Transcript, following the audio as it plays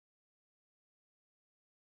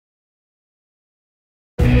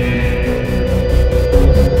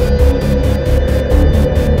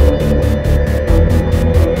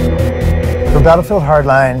For Battlefield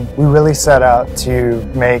Hardline, we really set out to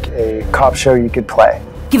make a cop show you could play.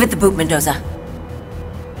 Give it the boot, Mendoza.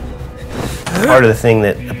 Part of the thing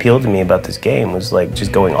that appealed to me about this game was like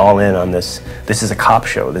just going all in on this. This is a cop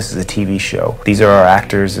show. This is a TV show. These are our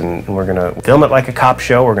actors, and we're gonna film it like a cop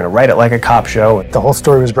show. We're gonna write it like a cop show. The whole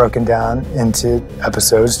story was broken down into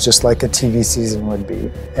episodes, just like a TV season would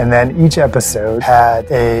be. And then each episode had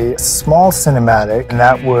a small cinematic, and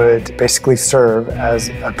that would basically serve as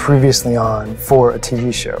a previously on for a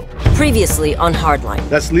TV show. Previously on Hardline.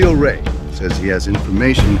 That's Leo Ray. Says he has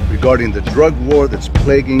information regarding the drug war that's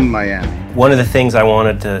plaguing Miami. One of the things I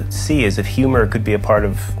wanted to see is if humor could be a part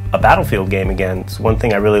of a Battlefield game again. It's one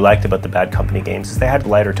thing I really liked about the Bad Company games is they had a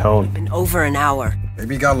lighter tone. Been over an hour.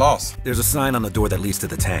 Maybe he got lost. There's a sign on the door that leads to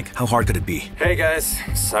the tank. How hard could it be? Hey guys,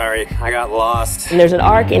 sorry, I got lost. And there's an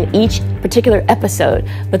arc in each particular episode,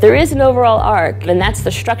 but there is an overall arc, and that's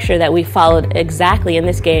the structure that we followed exactly in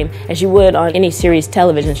this game as you would on any series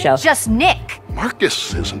television show. Just Nick.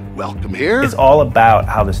 Marcus isn't welcome here. It's all about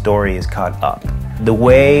how the story is caught up. The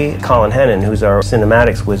way Colin Hennon, who's our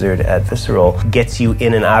cinematics wizard at Visceral, gets you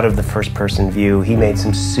in and out of the first-person view. He made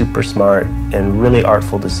some super smart and really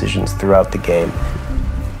artful decisions throughout the game.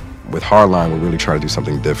 With Hardline, we really try to do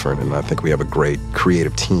something different, and I think we have a great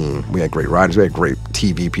creative team. We had great writers, we had great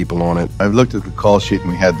TV people on it. I've looked at the call sheet and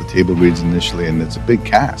we had the table reads initially, and it's a big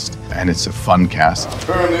cast, and it's a fun cast.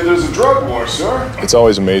 Apparently there's a drug war, sir. It's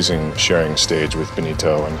always amazing sharing stage with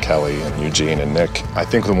Benito and Kelly and Eugene and Nick. I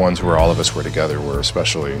think the ones where all of us were together were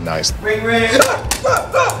especially nice. Ring, ring.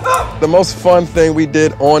 The most fun thing we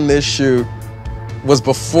did on this shoot was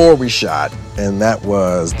before we shot, and that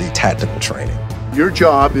was the tactical training. Your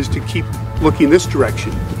job is to keep looking this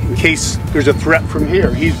direction in case there's a threat from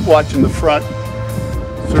here. He's watching the front,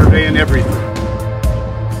 surveying everything.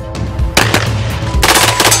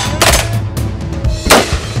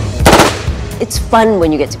 It's fun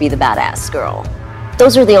when you get to be the badass girl.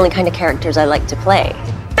 Those are the only kind of characters I like to play.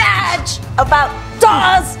 Badge about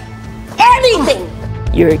does anything.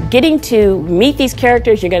 You're getting to meet these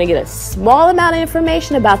characters, you're going to get a small amount of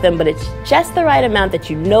information about them, but it's just the right amount that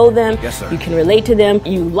you know them, yes, sir. You can relate to them,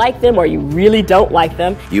 you like them or you really don't like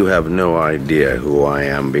them. You have no idea who I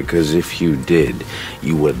am, because if you did,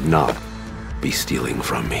 you would not be stealing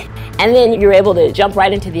from me. And then you're able to jump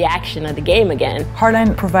right into the action of the game again.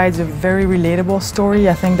 Hardline provides a very relatable story.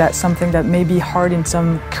 I think that's something that may be hard in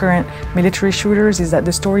some current military shooters, is that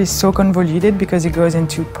the story is so convoluted because it goes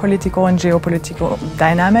into political and geopolitical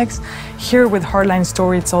dynamics. Here with Hardline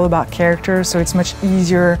story, it's all about characters, so it's much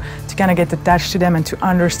easier to kind of get attached to them and to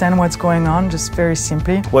understand what's going on, just very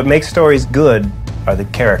simply. What makes stories good are the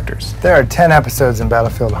characters. There are 10 episodes in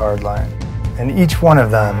Battlefield Hardline, and each one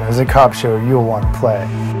of them is a cop show you'll want to play.